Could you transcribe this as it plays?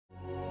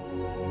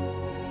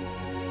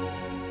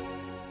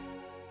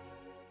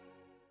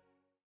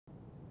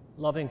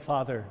Loving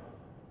Father,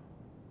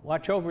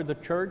 watch over the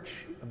Church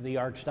of the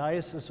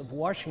Archdiocese of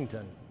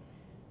Washington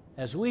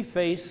as we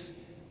face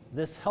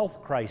this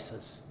health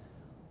crisis,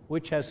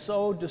 which has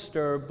so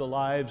disturbed the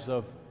lives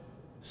of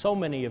so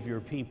many of your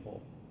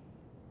people.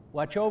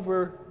 Watch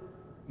over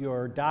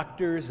your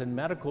doctors and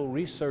medical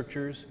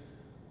researchers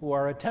who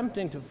are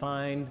attempting to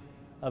find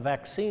a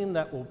vaccine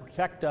that will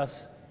protect us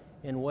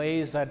in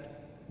ways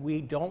that we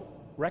don't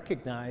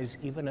recognize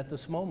even at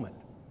this moment.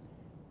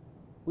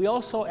 We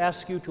also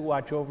ask you to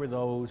watch over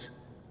those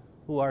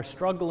who are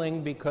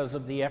struggling because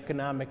of the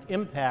economic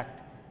impact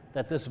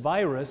that this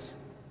virus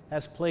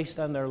has placed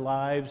on their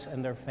lives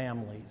and their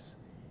families.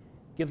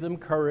 Give them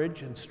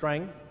courage and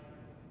strength.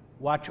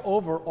 Watch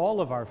over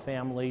all of our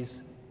families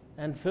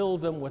and fill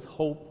them with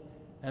hope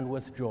and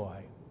with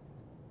joy.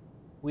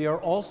 We are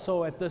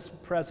also at this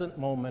present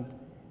moment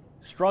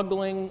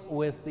struggling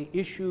with the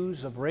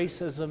issues of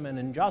racism and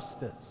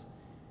injustice.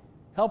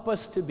 Help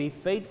us to be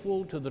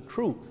faithful to the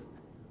truth,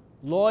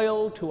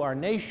 loyal to our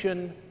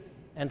nation,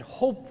 and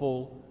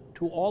hopeful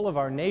to all of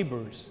our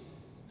neighbors,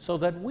 so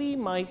that we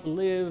might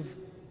live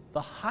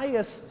the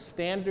highest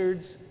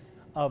standards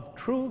of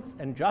truth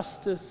and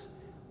justice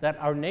that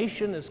our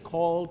nation is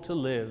called to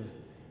live,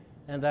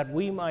 and that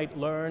we might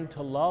learn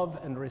to love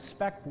and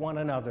respect one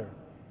another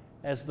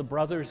as the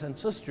brothers and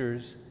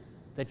sisters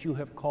that you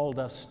have called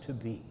us to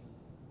be.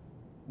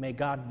 May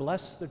God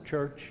bless the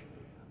Church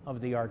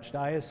of the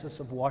Archdiocese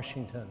of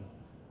Washington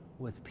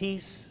with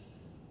peace,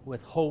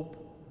 with hope,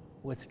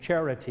 with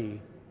charity,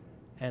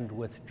 and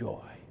with joy.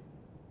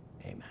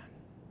 Amen.